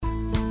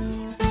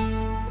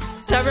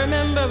I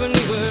remember when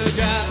we were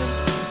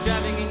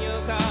driving in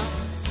your car.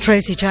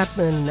 Tracy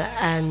Chapman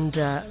and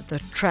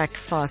the track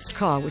Fast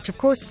Car, which of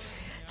course,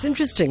 it's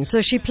interesting.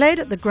 So she played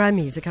at the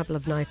Grammys a couple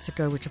of nights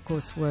ago, which of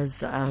course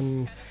was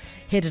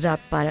headed up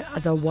by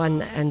the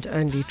one and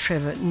only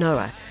Trevor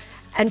Noah.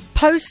 And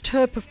post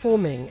her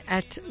performing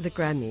at the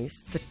Grammys,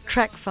 the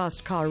track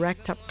Fast Car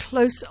racked up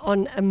close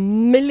on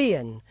 1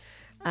 million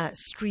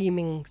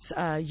streamings,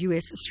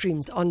 US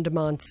streams,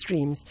 on-demand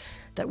streams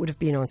that would have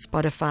been on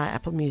Spotify,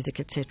 Apple Music,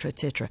 etc.,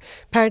 etc.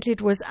 Apparently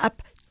it was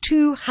up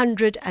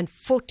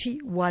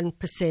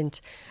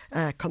 241%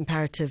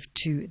 comparative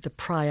to the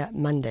prior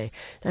Monday.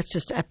 That's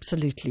just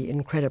absolutely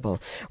incredible.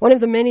 One of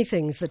the many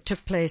things that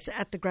took place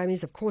at the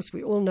Grammys, of course,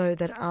 we all know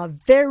that our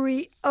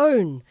very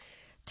own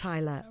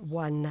Tyler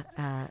won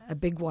a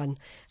big one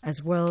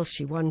as well.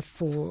 She won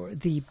for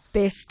the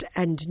Best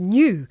and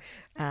New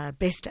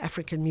Best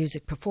African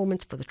Music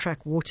Performance for the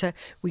track Water.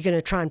 We're going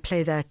to try and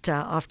play that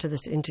after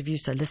this interview,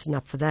 so listen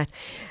up for that.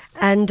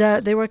 And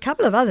there were a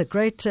couple of other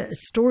great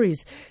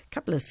stories, a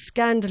couple of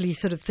scandally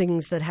sort of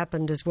things that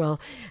happened as well.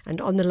 And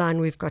on the line,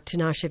 we've got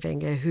Tinashe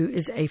Venge, who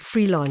is a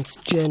freelance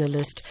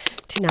journalist.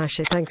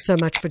 Tinashe, thanks so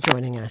much for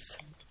joining us.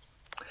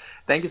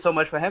 Thank you so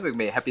much for having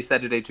me. Happy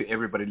Saturday to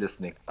everybody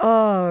listening.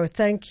 Oh,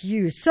 thank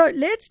you. So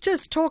let's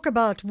just talk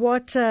about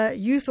what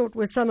you thought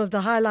were some of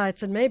the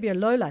highlights and maybe a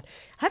lowlight.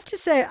 I have to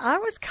say, I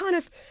was kind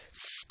of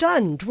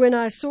stunned when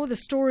I saw the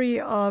story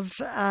of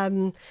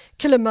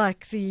Killer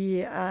Mike.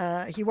 He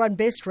won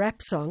Best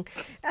Rap Song.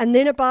 And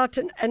then about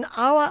an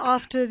hour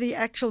after the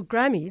actual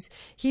Grammys,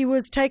 he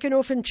was taken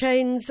off in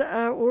chains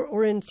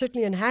or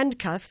certainly in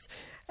handcuffs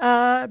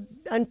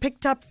and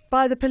picked up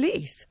by the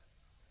police.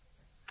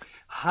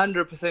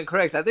 100%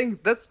 correct. I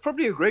think that's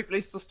probably a great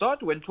place to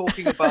start when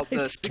talking about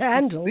the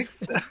scandals.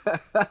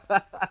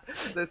 The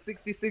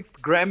 66th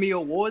Grammy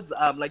Awards.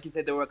 Like you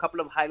said, there were a couple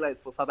of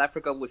highlights for South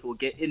Africa, which we'll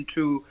get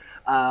into.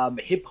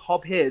 Hip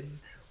hop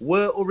heads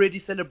were already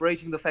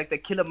celebrating the fact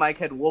that Killer Mike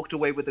had walked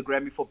away with the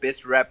Grammy for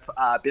Best Rap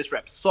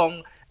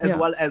Song, as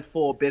well as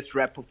for Best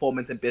Rap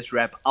Performance and Best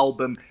Rap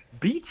Album,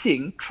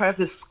 beating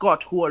Travis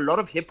Scott, who a lot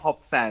of hip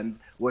hop fans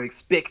were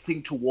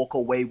expecting to walk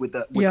away with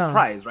the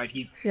prize, right?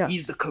 He's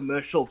the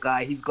commercial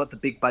guy, he's got the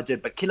big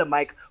budget, but Killer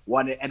Mike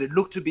won it, and it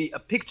looked to be a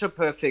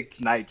picture-perfect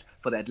night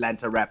for the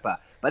Atlanta rapper.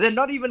 But then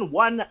not even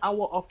 1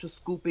 hour after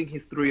scooping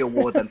his 3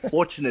 awards,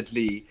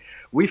 unfortunately,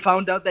 we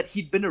found out that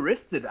he'd been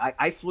arrested.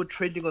 I saw it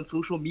trending on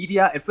social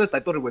media. At first,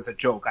 I thought it was a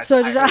joke. I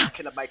heard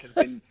Killer Mike has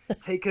been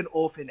taken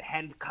off in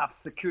handcuffs.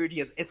 Security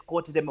has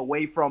escorted him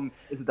away from,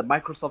 the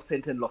Microsoft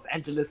Center in Los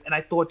Angeles? And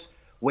I thought,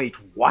 wait,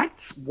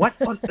 what? What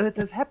on earth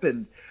has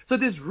happened? So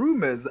there's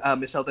rumors,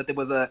 Michelle, that there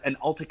was an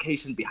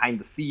altercation behind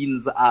the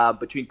scenes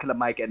between Killer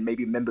Mike and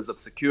maybe members of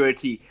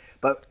security.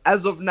 But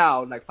as of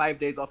now, like 5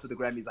 days after the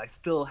Grammys, I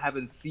still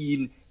haven't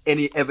seen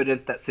any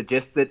evidence that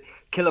suggests it.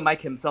 Killer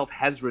Mike himself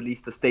has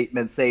released a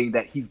statement saying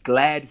that he's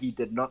glad he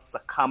did not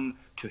succumb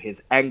to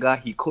his anger.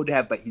 He could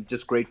have, but he's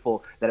just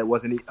grateful that it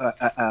wasn't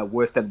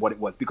worse than what it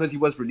was, because he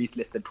was released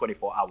less than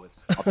 24 hours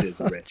after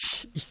his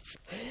arrest.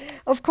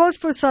 Of course,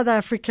 for South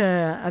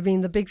Africa, I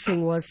mean, the big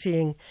thing was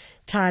seeing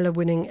Tyler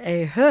winning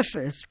her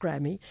first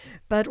Grammy,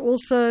 but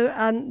also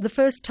the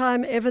first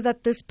time ever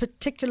that this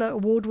particular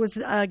award was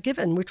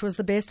given, which was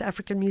the Best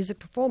African Music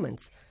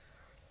Performance.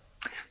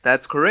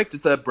 That's correct.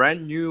 It's a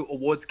brand new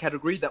awards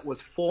category that was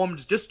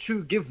formed just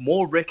to give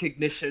more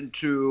recognition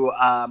to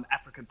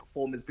African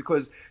performers,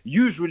 because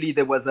usually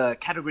there was a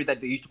category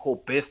that they used to call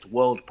Best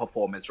World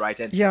Performance, right?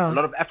 And a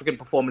lot of African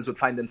performers would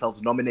find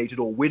themselves nominated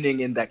or winning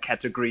in that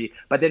category,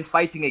 but then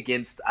fighting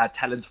against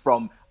talents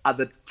from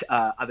other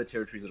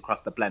territories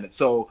across the planet.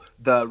 So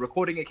the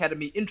Recording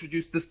Academy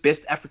introduced this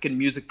Best African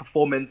Music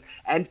Performance,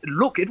 and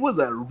look, it was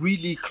a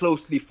really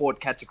closely fought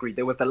category.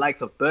 There was the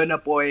likes of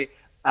Burna Boy,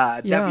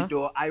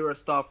 Davido, Ira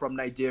Star from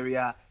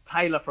Nigeria,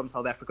 Tyler from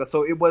South Africa.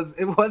 So it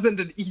wasn't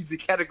an easy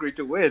category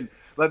to win.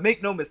 But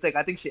make no mistake,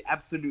 I think she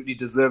absolutely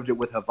deserved it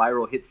with her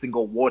viral hit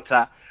single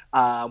Water,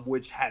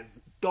 which has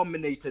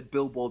dominated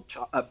Billboard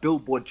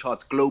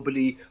charts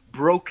globally,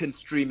 broken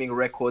streaming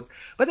records.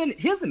 But then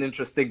here's an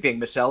interesting thing,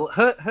 Michelle.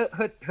 Her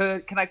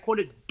can I call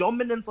it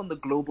dominance on the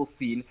global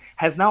scene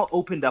has now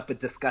opened up a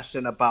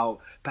discussion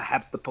about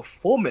perhaps the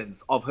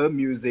performance of her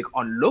music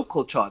on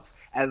local charts,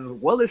 as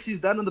well as she's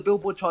done on the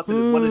Billboard charts and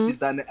as well as she's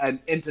done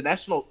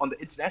on the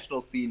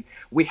international scene.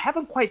 We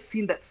haven't quite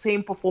seen that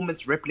same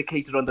performance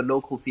replicated on the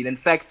local scene. In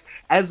fact,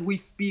 as we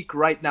speak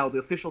right now, the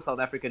official South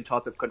African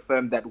charts have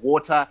confirmed that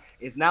Water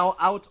is now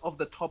out of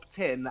the top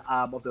 10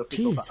 of the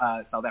official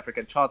South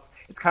African charts.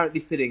 It's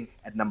currently sitting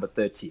at number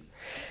 13.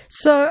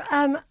 So,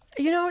 I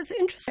was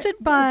interested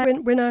by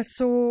when I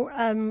saw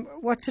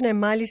what's her name,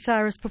 Miley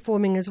Cyrus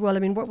performing as well. I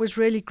mean, what was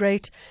really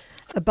great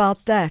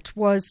about that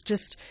was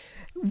just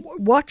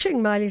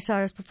watching Miley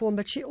Cyrus perform,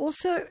 but she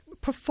also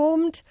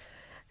performed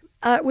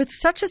with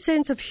such a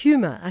sense of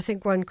humor, I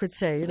think one could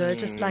say,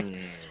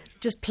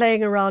 just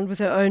playing around with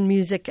her own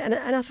music. And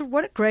I thought,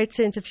 what a great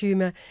sense of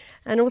humor.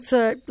 And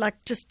also,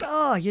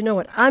 you know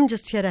what, I'm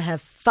just here to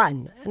have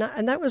fun.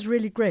 And that was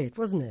really great,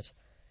 wasn't it?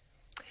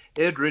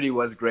 It really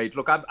was great.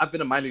 Look, I've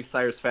been a Miley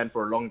Cyrus fan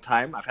for a long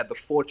time. I've had the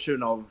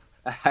fortune of,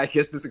 I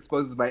guess this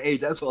exposes my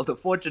age as well, the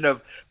fortune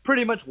of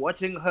pretty much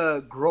watching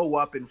her grow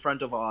up in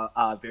front of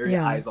our very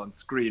eyes on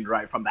screen,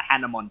 right? From the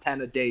Hannah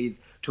Montana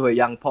days to her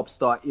young pop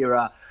star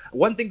era.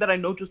 One thing that I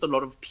noticed a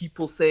lot of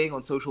people saying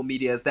on social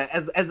media is that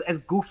as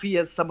goofy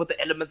as some of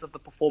the elements of the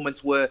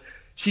performance were,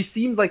 she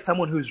seems like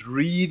someone who's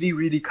really,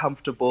 really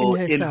comfortable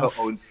in her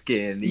own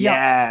skin.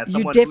 Yeah,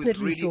 someone you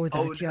definitely who's really saw that,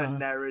 owned her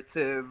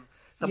narrative.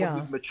 Someone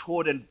who's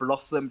matured and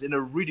blossomed in a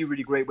really,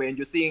 really great way. And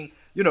you're seeing,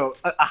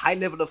 a high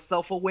level of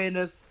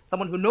self-awareness,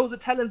 someone who knows her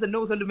talents and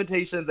knows her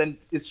limitations and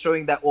is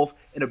showing that off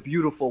in a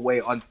beautiful way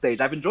on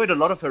stage. I've enjoyed a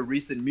lot of her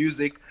recent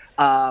music.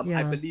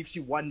 I believe she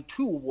won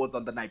 2 awards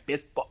on the night,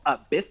 Best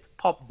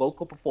Pop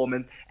Vocal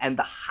Performance and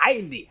the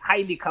highly,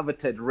 highly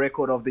coveted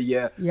Record of the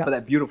Year for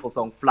that beautiful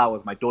song,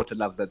 Flowers. My daughter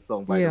loves that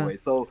song, by the way.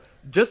 So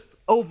just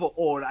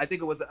overall, I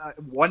think it was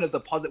one of the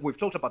positive. We've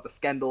talked about the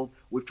scandals.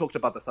 We've talked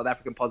about the South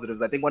African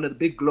positives. I think one of the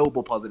big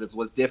global positives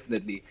was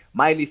definitely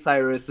Miley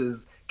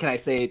Cyrus's, can I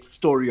say it,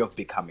 story of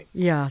becoming.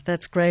 Yeah,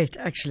 that's great,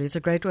 actually. It's a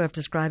great way of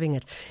describing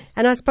it.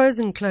 And I suppose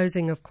in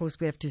closing, of course,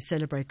 we have to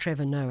celebrate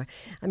Trevor Noah.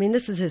 I mean,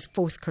 this is his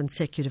 4th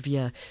consecutive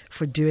year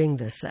for doing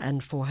this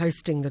and for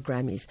hosting the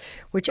Grammys,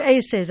 which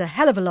says a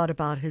hell of a lot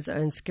about his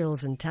own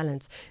skills and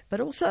talents,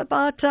 but also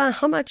about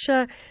how much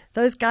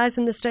those guys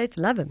in the States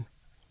love him.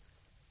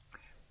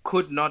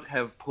 Could not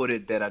have put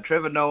it better.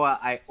 Trevor Noah,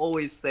 I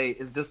always say,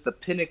 is just the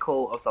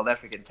pinnacle of South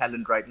African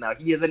talent right now.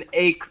 He is an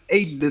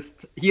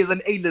A-list. He is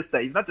an A-lister.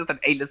 He's not just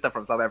an A-lister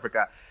from South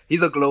Africa.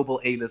 He's a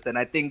global A-list. And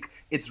I think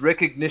it's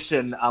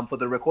recognition for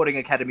the Recording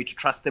Academy to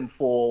trust him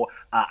for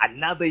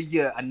another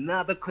year,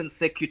 another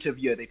consecutive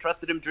year. They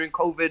trusted him during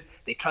COVID.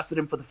 They trusted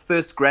him for the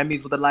first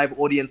Grammys with a live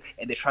audience.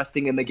 And they're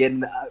trusting him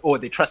again,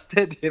 they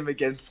trusted him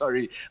again,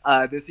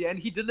 this year. And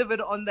he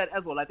delivered on that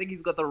as well. I think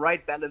he's got the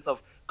right balance of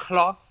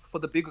class for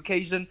the big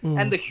occasion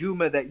and the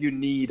humor that you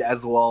need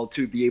as well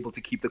to be able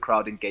to keep the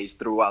crowd engaged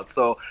throughout.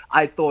 So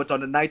I thought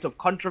on a night of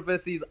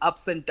controversies,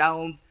 ups and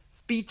downs,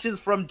 speeches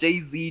from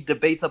Jay-Z,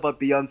 debates about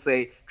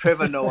Beyonce,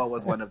 Trevor Noah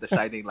was one of the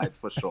shining lights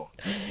for sure.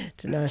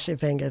 Tinashe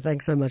Venga,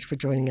 thanks so much for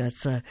joining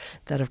us.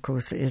 That, of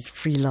course, is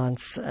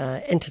freelance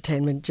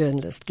entertainment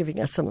journalist giving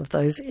us some of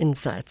those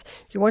insights.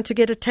 You want to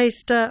get a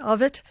taste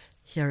of it?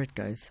 Here it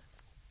goes.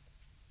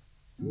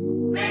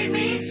 Make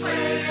me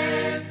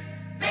sweat,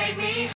 make me